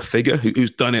that type of figure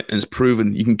who's done it and has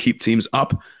proven you can keep teams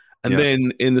up. And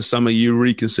then in the summer, you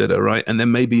reconsider, right? And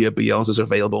then maybe a Bielsa's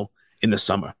available in the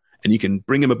summer. And you can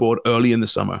bring him aboard early in the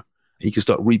summer. And he can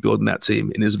start rebuilding that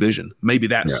team in his vision. Maybe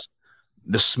that's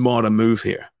the smarter move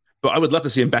here. But I would love to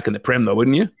see him back in the Prem, though,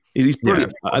 wouldn't you? He's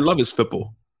brilliant. I love his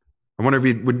football. I wonder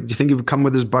if do you think he would come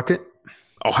with his bucket?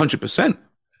 Oh, 100%.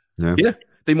 Yeah.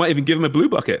 They might even give him a blue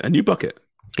bucket, a new bucket.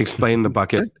 Explain the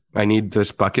bucket. I need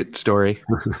this bucket story.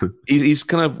 He's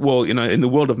kind of, well, in the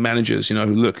world of managers, who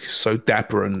look so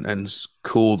dapper and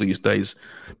cool these days.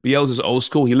 Bielsa's old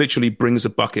school. He literally brings a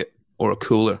bucket or a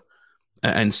cooler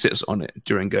and sits on it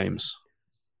during games.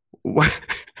 What?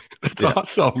 That's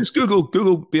awesome. Just Google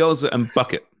Bielsa and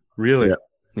bucket. Really?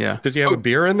 Yeah. Does he have a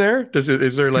beer in there?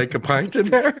 Is there like a pint in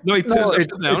there? No,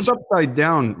 it's upside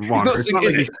down. Ron. It's not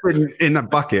like he's putting in a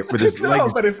bucket with his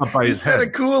legs up by his head. A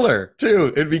cooler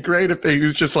too. It'd be great if he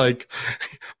was just like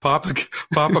pop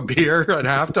a beer at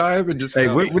halftime and just. Hey,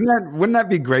 wouldn't that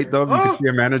be great though? If you could see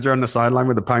a manager on the sideline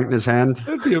with a pint in his hand.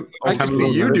 I can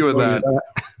see you doing that.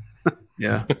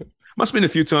 Yeah, must have been a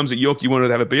few times at York you wanted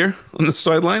to have a beer on the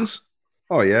sidelines.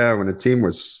 Oh yeah, when the team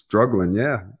was struggling,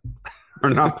 or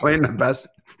not playing the best.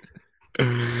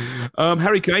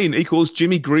 Harry Kane equals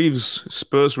Jimmy Greaves'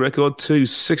 Spurs record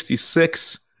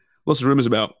 266. Lots of rumors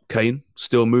about Kane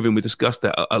still moving. We discussed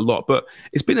that a lot, but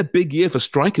it's been a big year for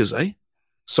strikers,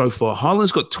 so far.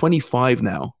 Haaland's got 25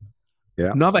 now.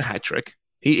 Yeah. Another hat trick.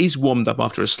 He's warmed up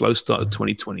after a slow start of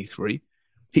 2023.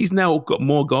 He's now got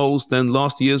more goals than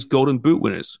last year's Golden Boot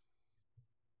winners.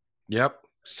 Yep.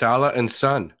 Salah and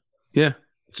Son. Yeah.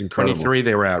 It's incredible. 23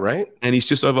 they were at, right? And he's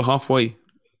just over halfway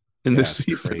in this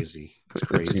season. Crazy. It's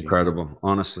crazy. It's incredible,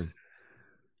 honestly.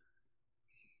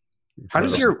 How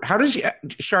does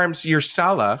Sharms, your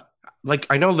Salah, like,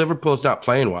 I know Liverpool's not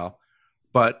playing well,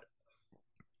 but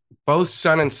both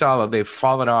Son and Salah, they've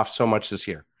fallen off so much this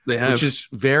year. They have. Which is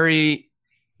very,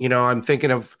 I'm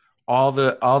thinking of all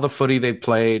the footy they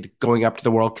played going up to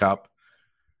the World Cup.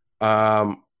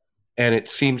 And it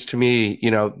seems to me,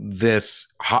 this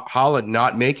Haaland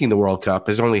not making the World Cup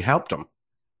has only helped him.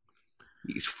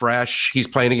 He's fresh. He's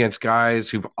playing against guys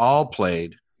who've all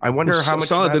played. I wonder how much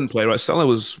Salah didn't play, right? Salah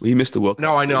he missed the World Cup.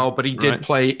 No, I know, but he did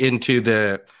play into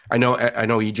the. I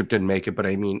know Egypt didn't make it, but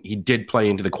I mean, he did play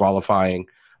into the qualifying.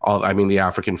 The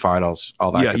African finals,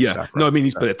 all that good stuff. Right? No, I mean,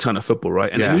 he's played a ton of football,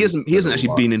 right? And he hasn't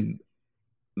actually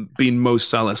been Mo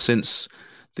Salah since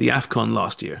the AFCON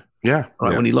last year. Yeah,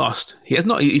 right. When he lost, he has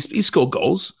not. He's scored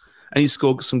goals, and he's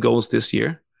scored some goals this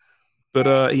year,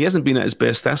 but he hasn't been at his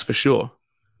best. That's for sure.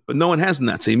 But no one has in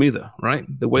that team either, right?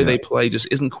 The way they play just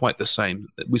isn't quite the same.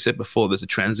 We said before, there's a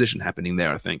transition happening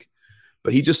there, I think.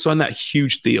 But he just signed that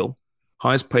huge deal,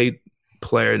 highest paid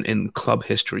player in club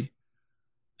history.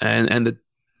 And the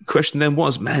question then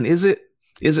was, man, is it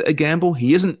a gamble?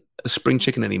 He isn't a spring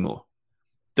chicken anymore.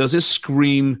 Does this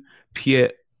scream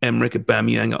Pierre-Emerick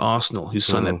Aubameyang at Arsenal, who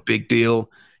signed that big deal?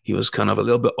 He was kind of a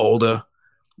little bit older,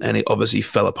 and it obviously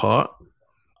fell apart.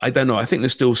 I don't know. I think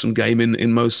there's still some game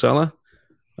in Mo Salah.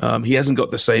 He hasn't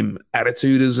got the same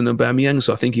attitude as an Aubameyang,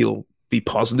 so I think he'll be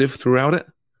positive throughout it.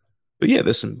 But yeah,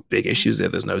 there's some big issues there.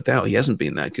 There's no doubt. He hasn't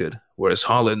been that good. Whereas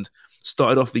Haaland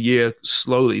started off the year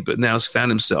slowly, but now has found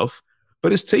himself.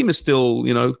 But his team is still,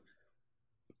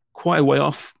 quite a way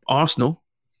off Arsenal.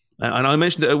 And I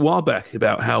mentioned it a while back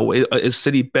about how is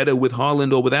City better with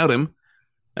Haaland or without him?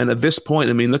 And at this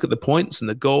point, I mean, look at the points and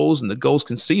the goals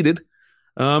conceded.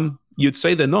 You'd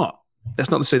say they're not. That's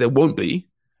not to say there won't be.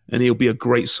 And he'll be a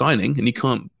great signing, and you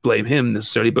can't blame him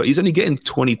necessarily, but he's only getting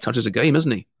 20 touches a game,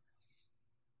 isn't he?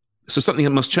 So something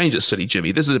must change at City,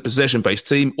 Jimmy. This is a possession-based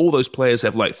team. All those players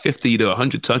have like 50 to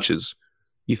 100 touches.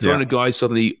 You throw in a guy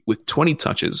suddenly with 20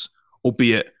 touches,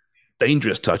 albeit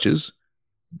dangerous touches,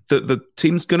 the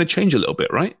team's going to change a little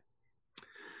bit, right?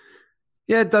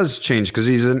 Yeah, it does change because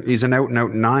he's an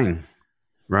out-and-out 9,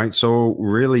 right? So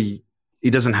really, he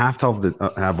doesn't have to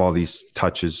have all these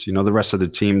touches. The rest of the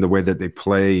team, the way that they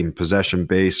play in possession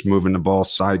base, moving the ball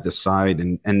side to side,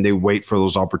 and they wait for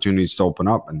those opportunities to open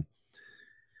up. And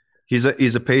he's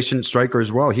a patient striker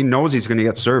as well. He knows he's going to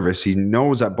get service. He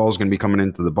knows that ball's going to be coming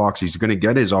into the box. He's going to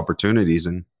get his opportunities.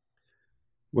 And,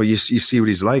 well, you see what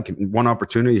he's like. One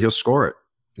opportunity, he'll score it.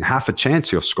 Half a chance,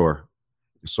 he'll score.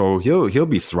 So he'll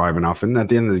be thriving off. And at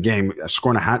the end of the game,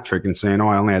 scoring a hat trick and saying, "Oh,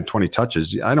 I only had 20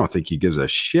 touches." I don't think he gives a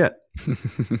shit.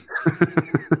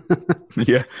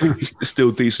 Yeah, he's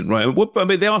still decent, right?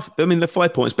 They're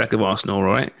 5 points back of Arsenal,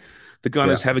 right? The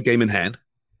Gunners have a game in hand,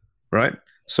 right?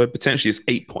 So potentially it's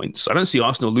 8 points. I don't see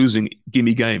Arsenal losing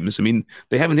gimme games. I mean,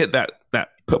 they haven't hit that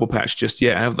purple patch just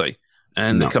yet, have they?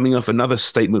 And they're coming off another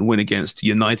statement win against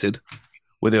United,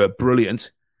 where they were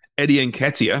brilliant. Eddie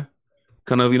Nketiah,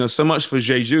 kind of, so much for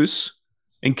Jesus.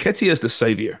 Nketiah is the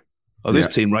savior of this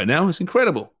team right now. It's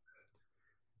incredible.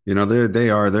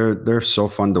 They're so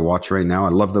fun to watch right now. I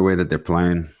love the way that they're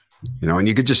playing, and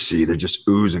you could just see they're just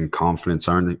oozing confidence,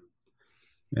 aren't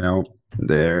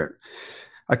they?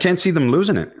 I can't see them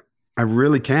losing it. I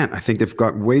really can't. I think they've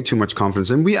got way too much confidence.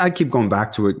 And I keep going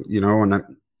back to it, and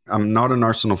I'm not an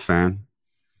Arsenal fan,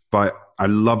 but I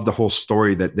love the whole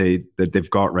story that they've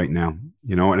got right now,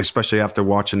 and especially after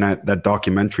watching that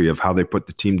documentary of how they put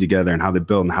the team together and how they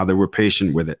built and how they were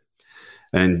patient with it.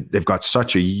 And they've got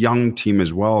such a young team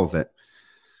as well that,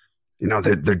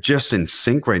 they're just in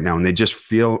sync right now and they just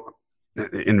feel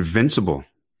invincible.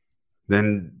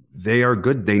 Then they are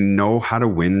good. They know how to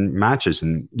win matches,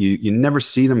 and you never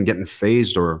see them getting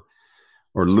phased or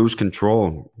lose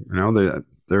control.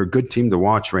 They're a good team to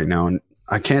watch right now, and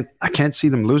I can't see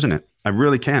them losing it. I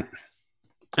really can't.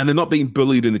 And they're not being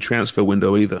bullied in the transfer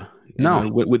window either.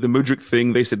 With the Mudryk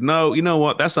thing, they said, no, you know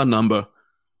what? That's our number.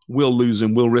 We'll lose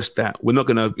and we'll risk that. We're not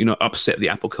going to, upset the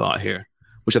apple cart here,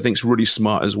 which I think is really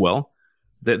smart as well.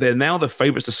 They're now the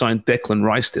favorites to sign Declan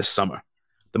Rice this summer.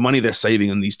 The money they're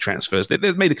saving on these transfers,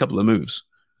 they've made a couple of moves.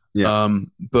 Yeah.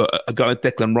 But a guy like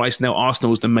Declan Rice, now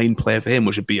Arsenal is the main player for him,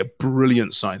 which would be a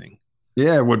brilliant signing.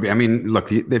 Yeah, it would be. I mean, look,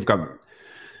 they've got,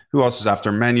 who else is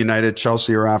after him? Man United,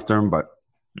 Chelsea are after him. But,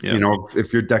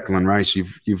 if you're Declan Rice,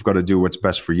 you've got to do what's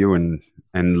best for you and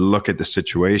look at the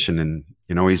situation. And,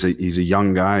 he's a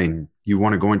young guy, and you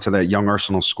want to go into that young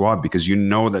Arsenal squad because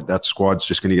that squad's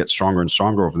just going to get stronger and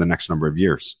stronger over the next number of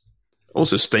years.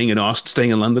 Also staying in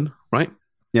London, right?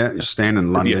 Yeah, you're staying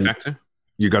in London. Be a factor.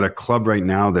 You got a club right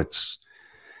now that's,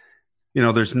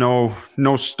 there's no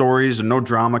stories and no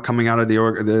drama coming out of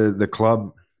the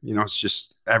club. It's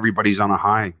just everybody's on a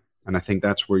high, and I think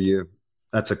that's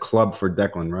a club for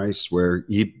Declan Rice where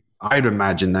I'd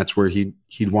imagine that's where he'd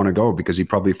want to go, because he'd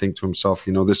probably think to himself,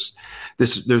 this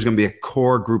there's going to be a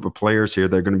core group of players here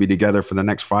that are going to be together for the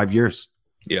next 5 years.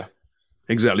 Yeah.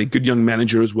 Exactly. Good young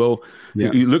manager as well.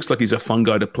 Yeah. He looks like he's a fun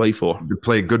guy to play for. To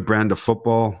play a good brand of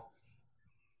football.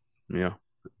 Yeah.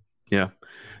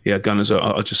 Gunners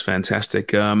are just fantastic.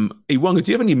 Iwanga,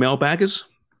 do you have any mailbaggers?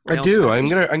 I do. I'm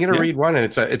gonna read one, and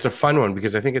it's a fun one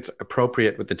because I think it's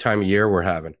appropriate with the time of year we're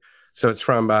having. So it's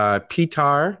from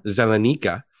Pitar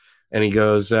Zelenika, and he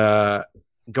goes,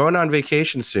 "Going on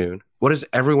vacation soon. What is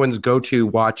everyone's go-to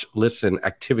watch, listen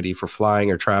activity for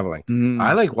flying or traveling?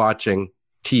 I like watching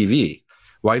TV.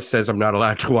 Wife says I'm not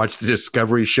allowed to watch the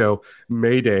Discovery show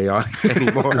Mayday on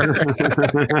anymore."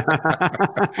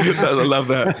 I love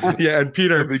that. Yeah, and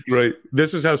Peter, great.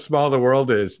 This is how small the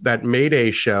world is. That Mayday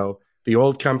show, the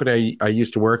old company I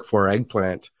used to work for,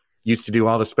 Eggplant, used to do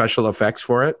all the special effects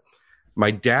for it. My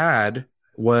dad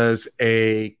was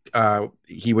he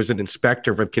was an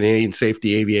inspector for the Canadian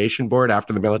Safety Aviation Board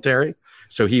after the military.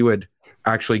 So he would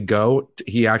actually go.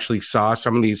 He actually saw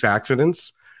some of these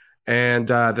accidents. And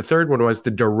the third one was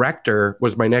the director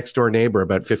was my next door neighbor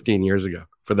about 15 years ago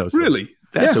for those. Really?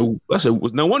 That's no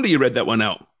wonder you read that one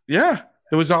out. Yeah,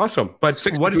 it was awesome. But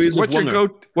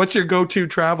what's your go-to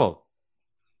travel?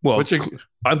 Well,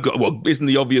 isn't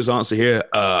the obvious answer here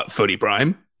Footy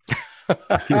Prime?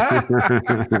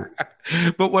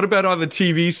 But what about on the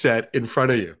TV set in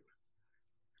front of you?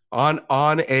 On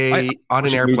an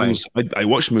airplane. I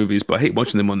watch movies, but I hate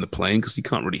watching them on the plane because you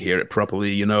can't really hear it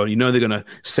properly. You know they're going to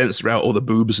censor out all the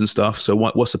boobs and stuff. So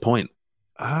what's the point?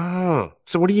 Oh,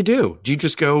 so what do you do? Do you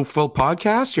just go full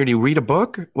podcast, or do you read a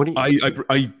book? What do you?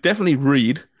 I definitely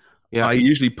read. Yeah, I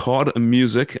usually pod and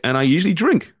music, and I usually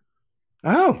drink.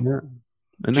 Oh, yeah,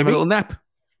 and have a little nap.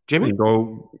 Jimmy,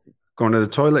 go into the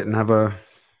toilet and have a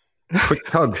quick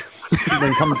tug,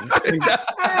 then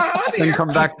come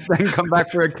back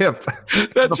for a kip.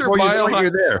 That's your mile high.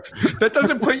 You're there. That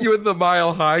doesn't put you in the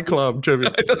mile high club, Jimmy.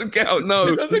 It doesn't count. No,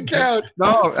 it doesn't count.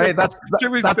 No, hey,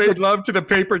 Jimmy's made love to the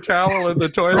paper towel in the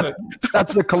toilet.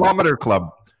 That's the kilometer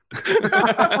club.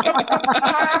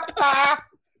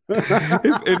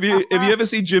 if you ever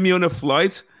see Jimmy on a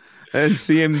flight and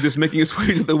see him just making his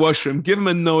way to the washroom, give him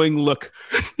a knowing look.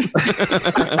 Just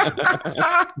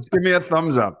give me a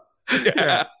thumbs up.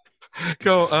 Yeah.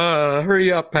 Go,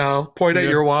 hurry up, pal. Point at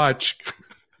your watch.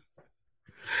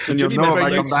 So you'll know if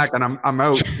I come back and I'm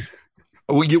out.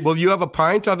 Will you have a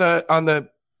pint on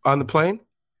the plane?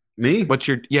 Me? What's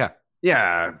your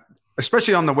Yeah.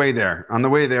 Especially on the way there. On the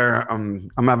way there, I'm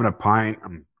having a pint.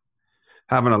 I'm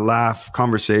having a laugh,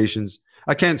 conversations.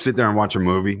 I can't sit there and watch a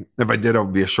movie. If I did, it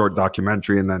would be a short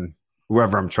documentary, and then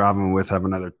whoever I'm traveling with, have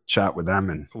another chat with them.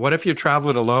 And What if you're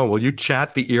traveling alone? Will you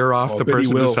chat the ear off the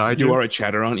person beside you? You are a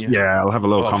chatter, aren't you? yeah, I'll have a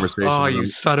little conversation. Oh, with you them.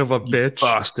 son of a bitch.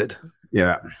 Bastard.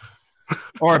 Yeah.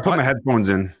 Or I put my headphones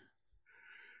in.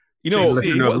 You know,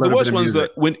 listen to a the little worst bit of ones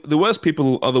music. the worst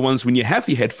people are the ones when you have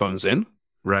your headphones in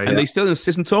Right. and they still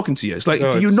insist on talking to you. It's like,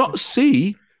 No, do you it's- not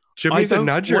see? Jimmy's I a don't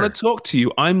nudger. want to talk to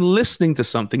you. I'm listening to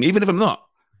something, even if I'm not.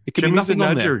 It could be Jimmy's a nothing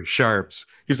on there. nudger, Sharps.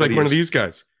 He's like But he one of is. these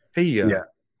guys. Hey, Yeah.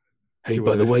 Hey,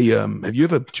 by the way, have you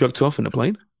ever jerked off in a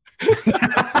plane?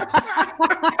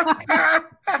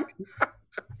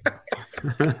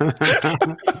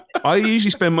 I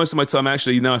usually spend most of my time,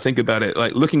 actually, now I think about it,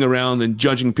 like looking around and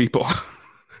judging people.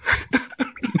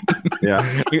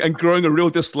 Yeah. And growing a real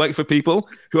dislike for people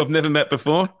who I've never met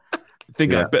before. I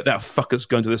think I Yeah. bet that fucker's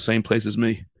going to the same place as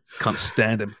me. Can't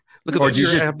stand him. Look Or at, do you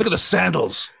just- look at the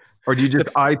sandals. Or do you just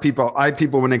eye people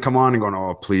when they come on and going,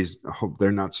 oh, please, I hope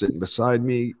they're not sitting beside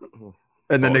me.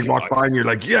 And then Oh, they walk God. by and you're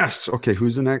like, yes. Okay,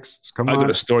 who's the next? Come I on. got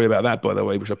a story about that, by the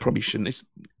way, which I probably shouldn't. It's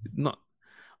not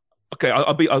okay.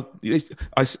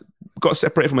 I got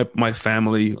separated from my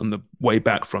family on the way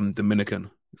back from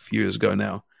Dominican a few years ago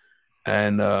now,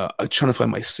 and I was trying to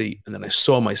find my seat, and then I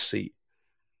saw my seat,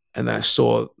 and then I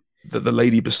saw the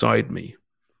lady beside me,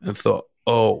 and thought,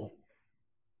 oh,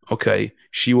 okay,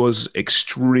 she was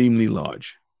extremely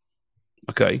large,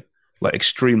 okay, like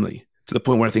extremely, to the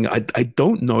point where I think I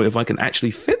don't know if I can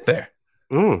actually fit there.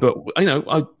 But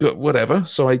but whatever.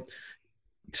 So I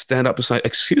stand up beside,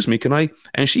 excuse me, can I?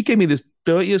 And she gave me this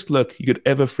dirtiest look you could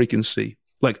ever freaking see.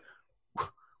 Like,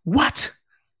 what?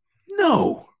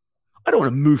 No, I don't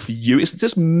want to move for you. It's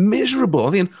just miserable.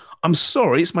 I mean, I'm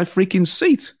sorry, it's my freaking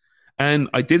seat. And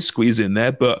I did squeeze in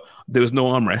there, but there was no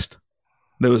armrest.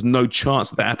 There was no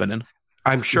chance of that happening.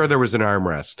 I'm sure there was an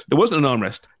armrest. There wasn't an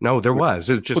armrest. No, there was.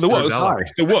 It just Well,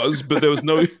 there was, but there was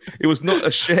no. It was not a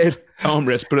shared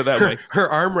armrest. Put it that way. Her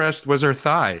armrest was her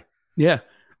thigh. Yeah,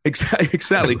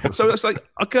 exactly. So it's like,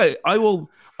 okay, I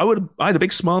had a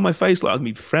big smile on my face, like I'd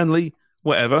be friendly,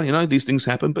 whatever. You know, these things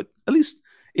happen. But at least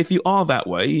if you are that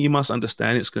way, you must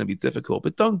understand it's going to be difficult.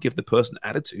 But don't give the person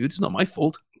attitude. It's not my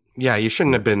fault. Yeah, you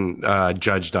shouldn't have been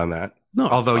judged on that. No,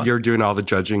 Although you're doing all the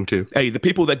judging too. Hey, the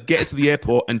people that get to the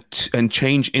airport and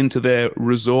change into their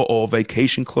resort or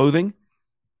vacation clothing,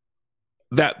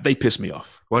 that they piss me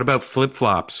off. What about flip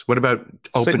flops? What about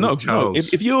open No.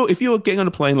 toes? If you're getting on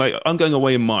a plane, like I'm going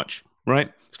away in March,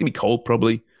 right? It's gonna be cold,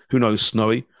 probably. Who knows?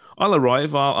 Snowy. I'll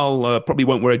arrive. I'll probably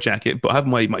won't wear a jacket, but I have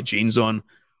my jeans on,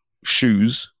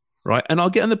 shoes, right? And I'll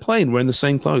get on the plane wearing the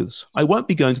same clothes. I won't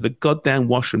be going to the goddamn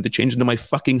washroom to change into my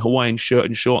fucking Hawaiian shirt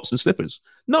and shorts and slippers.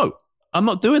 No, I'm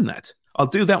not doing that. I'll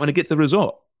do that when I get to the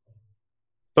resort.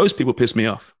 Those people piss me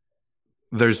off.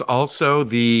 There's also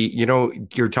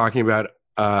you're talking about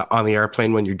on the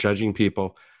airplane when you're judging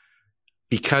people.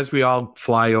 Because we all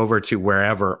fly over to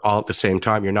wherever all at the same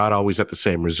time, you're not always at the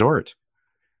same resort.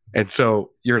 And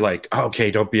so you're like,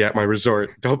 okay, don't be at my resort.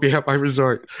 Don't be at my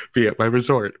resort. Be at my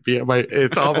resort. Be at my.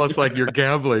 It's almost like you're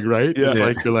gambling, right? Yeah. It's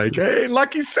like you're like, hey,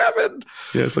 lucky 7.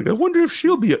 Yeah, it's like, I wonder if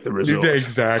she'll be at the resort.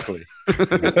 Exactly.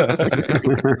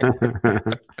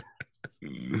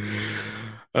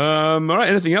 All right.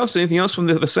 Anything else? Anything else from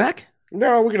the sack?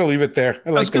 No, we're gonna leave it there.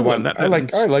 I That's like a good the one. one. That I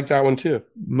like that one too.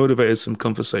 Motivated some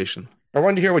conversation. I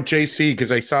wanted to hear what JC,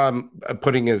 because I saw him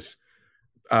putting his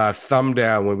thumb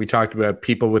down when we talked about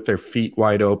people with their feet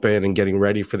wide open and getting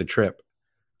ready for the trip.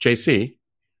 JC,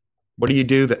 what do you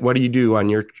do on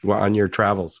your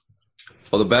travels?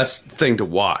 Well, the best thing to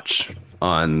watch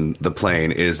on the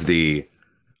plane is the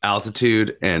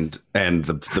altitude and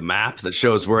the map that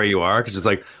shows where you are, because it's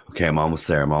like, okay, I'm almost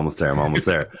there.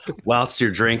 Whilst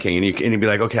you're drinking, and you'd be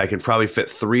like, okay, I could probably fit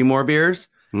 3 more beers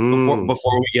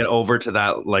before we get over to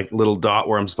that like little dot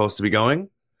where I'm supposed to be going.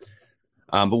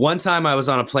 But one time I was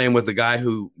on a plane with a guy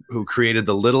who created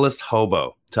the Littlest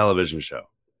Hobo television show,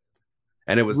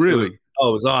 and it was really it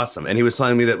was awesome. And he was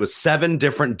telling me that it was 7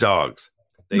 different dogs.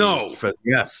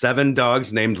 7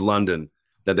 dogs named London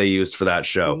that they used for that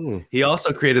show. Ooh. He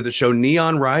also created the show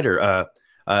Neon Rider,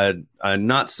 a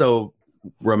not so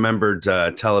remembered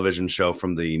television show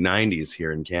from the 90s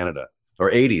here in Canada, or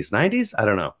 80s, 90s. I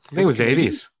don't know. I think it was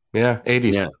 80s. Yeah,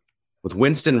 80s. Yeah, with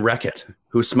Winston Reckett,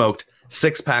 who smoked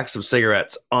 6 packs of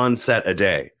cigarettes on set a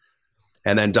day,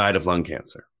 and then died of lung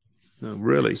cancer. Oh,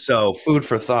 really? So, food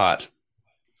for thought.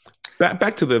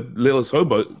 Back to the Littlest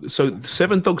Hobo. So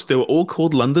 7 dogs, they were all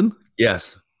called London?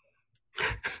 Yes.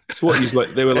 So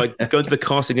what, they were like going to the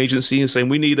casting agency and saying,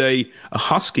 we need a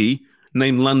husky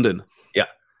named London. Yeah.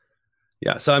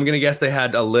 Yeah, so I'm going to guess they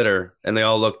had a litter and they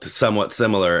all looked somewhat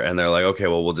similar. And they're like, okay,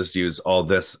 well, we'll just use all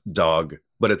this dog,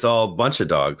 but it's all a bunch of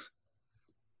dogs.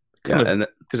 Kind Yeah, of and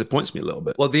disappoints me a little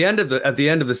bit. well, at the end of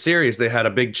the series, they had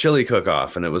a big chili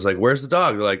cook-off, and it was like, "Where's the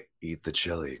dog?" They're like, "Eat the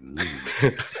chili."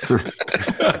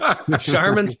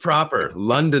 Charmin's proper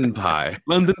London pie.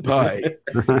 London pie.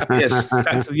 Yes,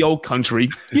 back to the old country.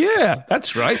 Yeah,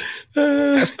 that's right.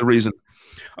 That's the reason.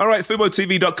 All right,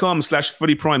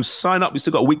 FuboTV.com/FootyPrime. Sign up. We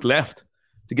still got a week left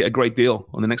to get a great deal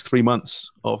on the next 3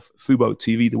 months of Fubo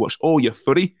TV to watch all your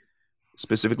footy,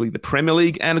 specifically the Premier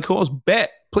League, and of course, bet.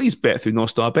 Please bet through North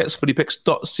Star Bets,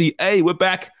 footypicks.ca. We're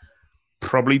back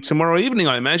probably tomorrow evening,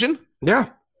 I imagine. Yeah.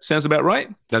 Sounds about right.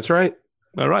 That's right.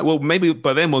 All right. Well, maybe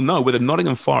by then we'll know whether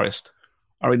Nottingham Forest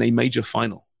are in a major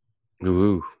final.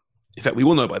 Ooh. In fact, we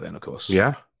will know by then, of course.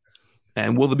 Yeah.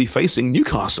 And will they be facing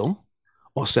Newcastle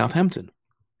or Southampton?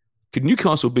 Could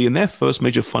Newcastle be in their first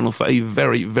major final for a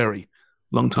very, very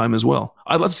long time as well?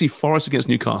 I'd like to see Forest against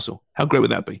Newcastle. How great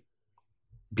would that be?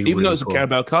 Even though it's a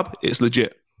Carabao Cup, it's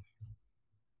legit.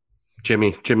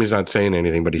 Jimmy's not saying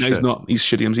anything, but No, he's not. He's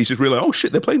shitting. He's just realized, oh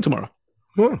shit, they're playing tomorrow.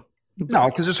 Huh. No,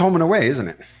 because it's home and away, isn't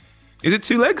it? Is it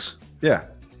 2 legs? Yeah.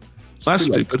 That's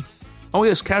two legs. stupid. Oh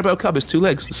yes, Carabao Cup is 2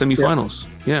 legs, the semi-finals.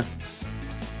 Yeah.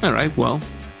 All right. Well,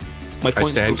 my I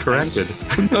point stand still stands.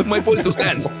 corrected. No, my point still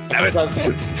stands. Damn it.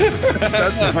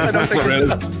 Not really.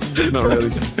 Not really.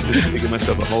 Just digging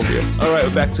myself a hole here. All right,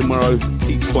 we're back tomorrow.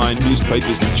 Keep buying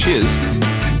newspapers and cheers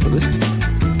for listening.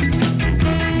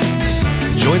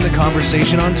 Join the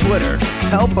conversation on Twitter.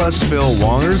 Help us fill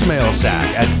Wonger's mail sack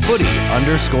at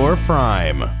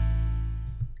footy_prime.